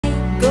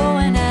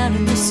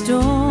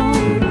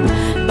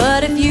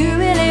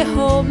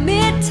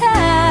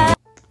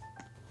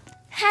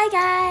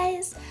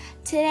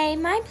Today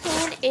my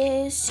plan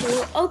is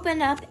to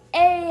open up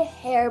a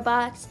HARE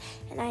box,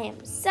 and I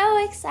am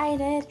so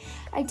excited.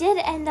 I did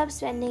end up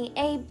spending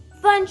a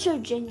bunch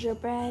of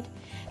gingerbread.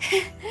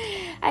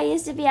 I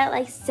used to be at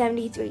like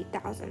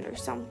 73,000 or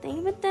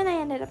something, but then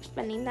I ended up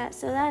spending that,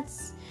 so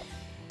that's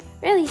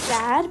really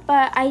sad.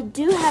 But I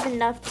do have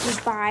enough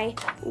to buy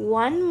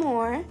one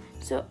more,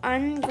 so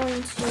I'm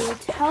going to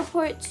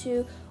teleport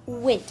to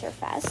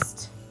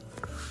Winterfest.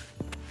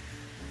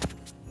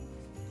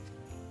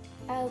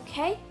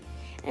 Okay,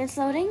 and it's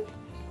loading.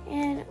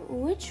 And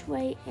which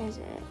way is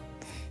it?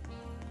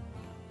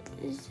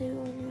 Is it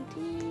one of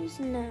these?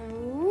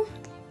 No.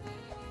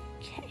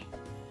 Okay,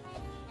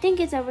 I think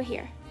it's over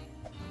here.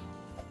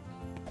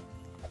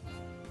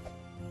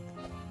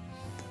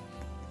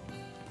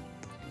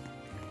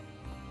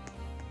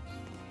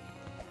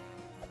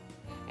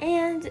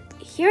 And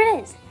here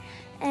it is.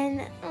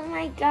 And oh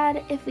my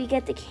god, if we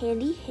get the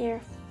candy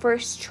HARE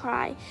first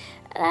try,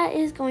 that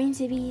is going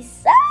to be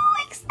so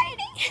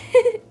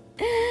exciting.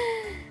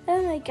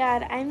 Oh my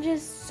god, I'm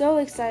just so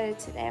excited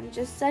today. I'm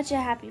just such a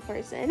happy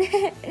person.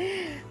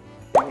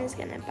 I'm just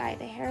gonna buy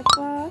the HARE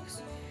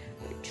box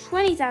for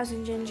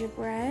 20,000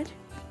 gingerbread.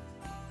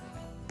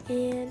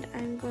 And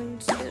I'm going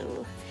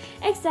to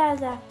exit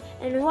that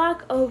and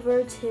walk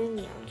over to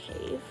Neon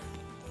Cave.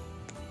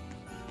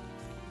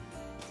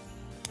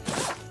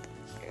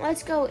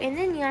 Let's go in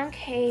the Neon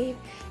Cave,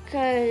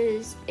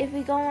 because if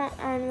we go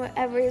on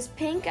whatever is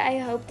pink, I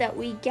hope that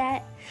we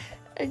get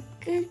a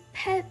good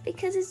pet,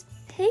 because it's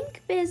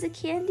pink, but is the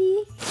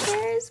candy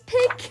HARE is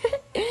pink.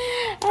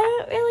 I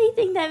don't really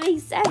think that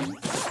makes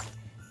sense.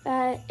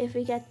 But if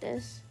we get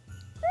this.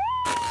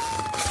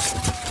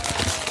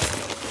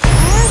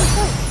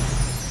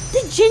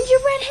 The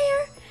gingerbread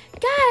HARE!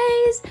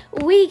 Guys,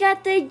 we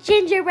got the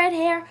gingerbread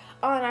HARE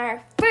on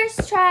our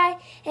first try.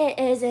 It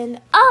is an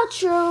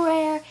ultra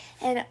rare,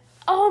 and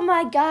oh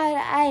my god,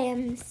 I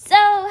am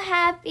so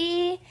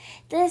happy.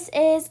 This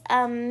is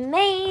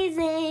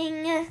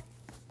amazing.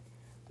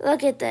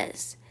 Look at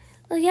this.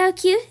 Look how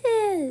cute it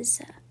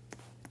is.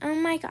 Oh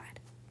my god.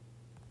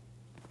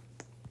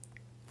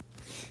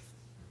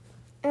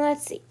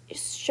 Let's see.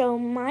 Just show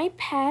my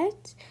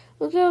pet.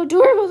 Look how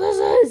adorable this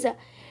is.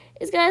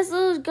 It's got its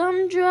little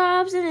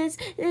gumdrops and its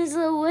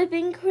little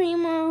whipping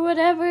cream or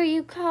whatever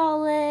you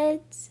call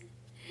it.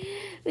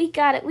 We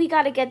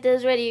gotta get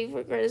this ready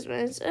for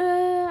Christmas.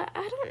 I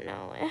don't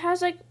know. It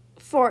has like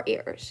 4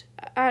 ears.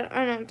 I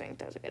don't think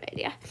that's a good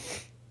idea.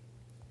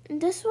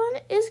 This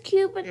one is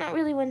cute, but not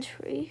really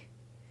wintry.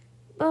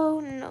 Oh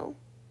no.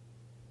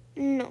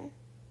 No.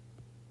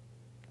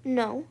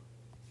 No.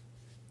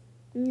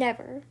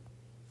 Never.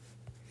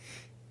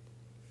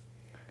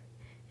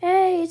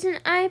 Hey, it's an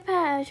eye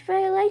patch, but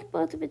I like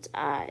both of its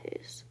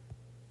eyes.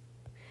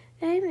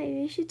 Hey,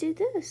 maybe I should do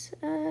this.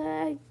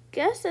 I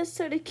guess that's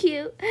sort of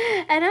cute.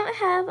 I don't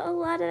have a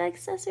lot of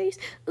accessories.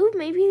 Ooh,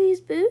 maybe these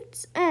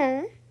boots.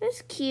 Oh,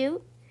 that's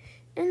cute.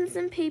 And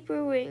some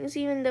paper rings,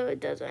 even though it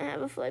doesn't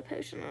have a fly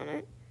potion on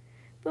it.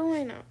 But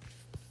why not?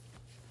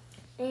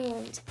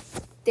 And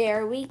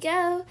there we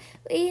go.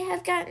 We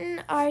have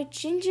gotten our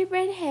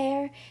gingerbread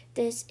HARE.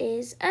 This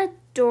is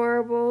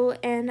adorable,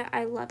 and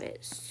I love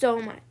it so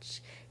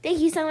much. Thank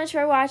you so much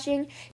for watching.